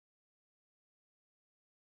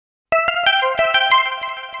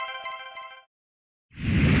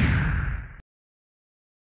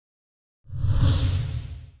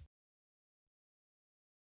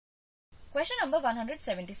Question number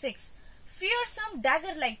 176. Fearsome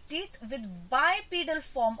dagger-like teeth with bipedal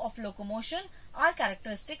form of locomotion are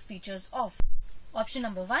characteristic features of. Option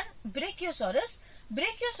number 1, Brachiosaurus.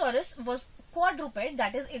 Brachiosaurus was quadruped,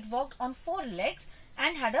 that is, it walked on 4 legs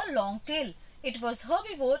and had a long tail. It was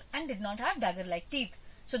herbivore and did not have dagger-like teeth.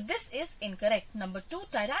 So this is incorrect. Number 2,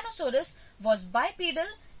 Tyrannosaurus was bipedal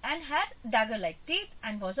and had dagger-like teeth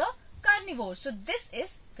and was a carnivore. So this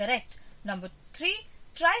is correct. Number 3,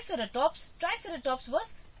 Triceratops. Triceratops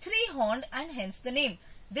was 3-horned and hence the name.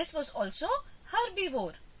 This was also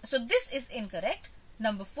herbivore. So this is incorrect.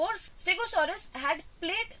 Number 4, Stegosaurus had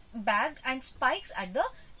plate bagged and spikes at the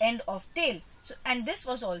end of tail. So, and this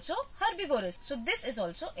was also herbivorous. So this is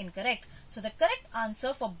also incorrect. So the correct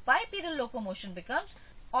answer for bipedal locomotion becomes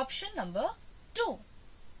option number 2.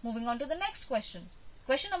 Moving on to the next question.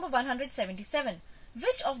 Question number 177.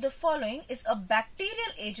 Which of the following is a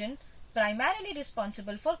bacterial agent primarily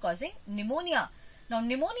responsible for causing pneumonia? Now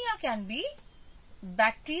pneumonia can be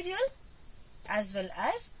bacterial as well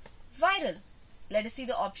as viral. Let us see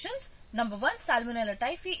the options. Number 1, Salmonella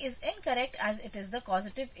typhi is incorrect as it is the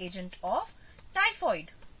causative agent of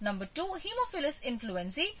typhoid. Number 2, Haemophilus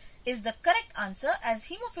influenzae is the correct answer as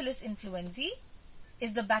Haemophilus influenzae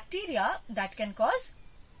is the bacteria that can cause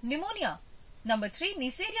pneumonia. Number 3,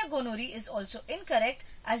 Neisseria gonorrhoeae is also incorrect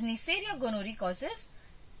as Neisseria gonorrhoeae causes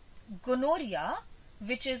gonorrhea,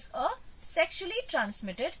 which is a sexually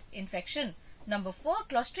transmitted infection. Number 4,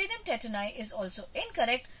 Clostridium tetani is also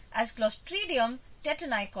incorrect as Clostridium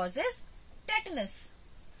tetani causes tetanus.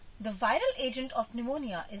 The viral agent of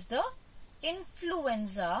pneumonia is the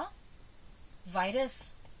influenza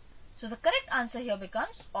virus. So the correct answer here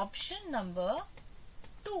becomes option number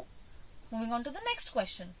 2. Moving on to the next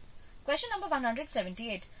question. Question number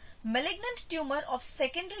 178. Malignant tumor of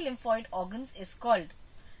secondary lymphoid organs is called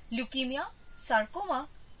leukemia, sarcoma,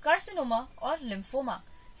 carcinoma or lymphoma.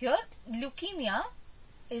 Here leukemia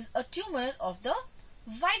is a tumor of the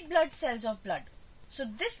white blood cells of blood. So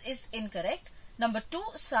this is incorrect. Number 2,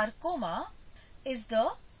 sarcoma is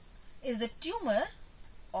the tumor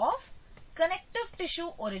of connective tissue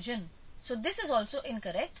origin. So this is also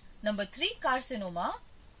incorrect. Number 3, carcinoma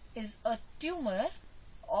is a tumor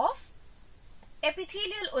of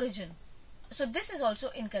epithelial origin. So this is also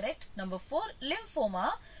incorrect. Number 4,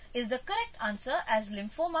 lymphoma is the correct answer as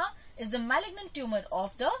lymphoma is the malignant tumor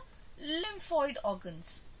of the lymphoid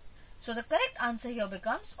organs. So the correct answer here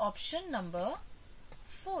becomes option number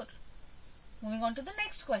 4. Moving on to the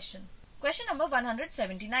next question. Question number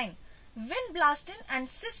 179. Vinblastine and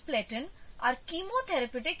cisplatin are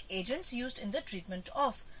chemotherapeutic agents used in the treatment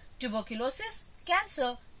of tuberculosis,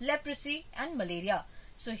 cancer, leprosy and malaria.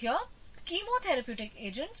 So here chemotherapeutic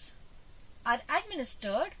agents are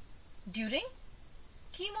administered during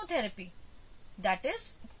chemotherapy, that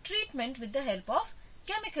is treatment with the help of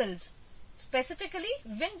chemicals. Specifically,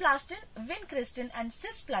 vinblastine, vincristine and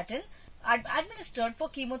cisplatin are administered for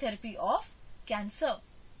chemotherapy of cancer.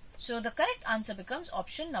 So the correct answer becomes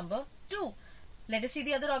option number 2. Let us see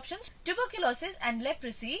the other options. Tuberculosis and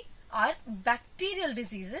leprosy are bacterial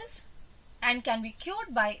diseases and can be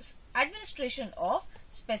cured by administration of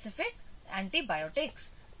specific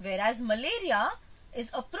antibiotics, whereas malaria is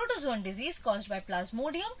a protozoan disease caused by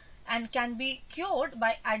plasmodium and can be cured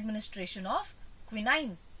by administration of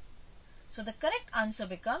quinine. So the correct answer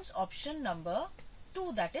becomes option number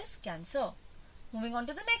 2, that is cancer. Moving on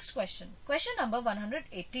to the next question. Question number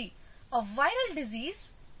 180. A viral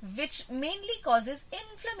disease which mainly causes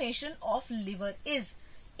inflammation of liver is.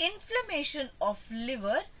 Inflammation of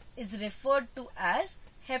liver is referred to as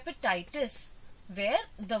hepatitis, where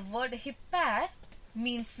the word hepar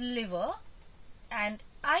means liver and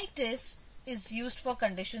itis is used for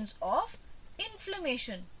conditions of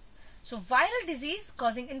inflammation. So viral disease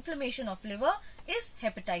causing inflammation of liver is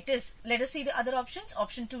hepatitis. Let us see the other options.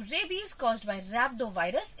 Option 2, rabies caused by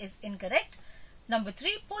rhabdovirus is incorrect. Number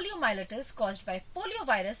 3, poliomyelitis caused by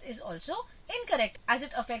poliovirus is also incorrect as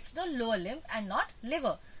it affects the lower limb and not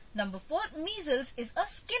liver. Number 4, measles is a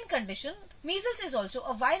skin condition. Measles is also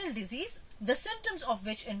a viral disease, the symptoms of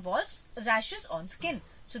which involves rashes on skin.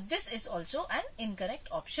 So this is also an incorrect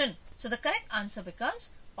option. So the correct answer becomes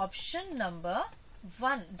option number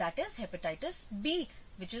 1, that is hepatitis B,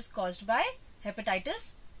 which is caused by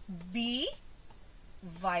hepatitis B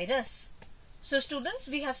virus. So students,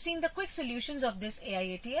 we have seen the quick solutions of this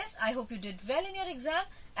AIATS. I hope you did well in your exam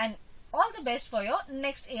and all the best for your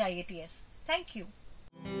next AIATS. Thank you.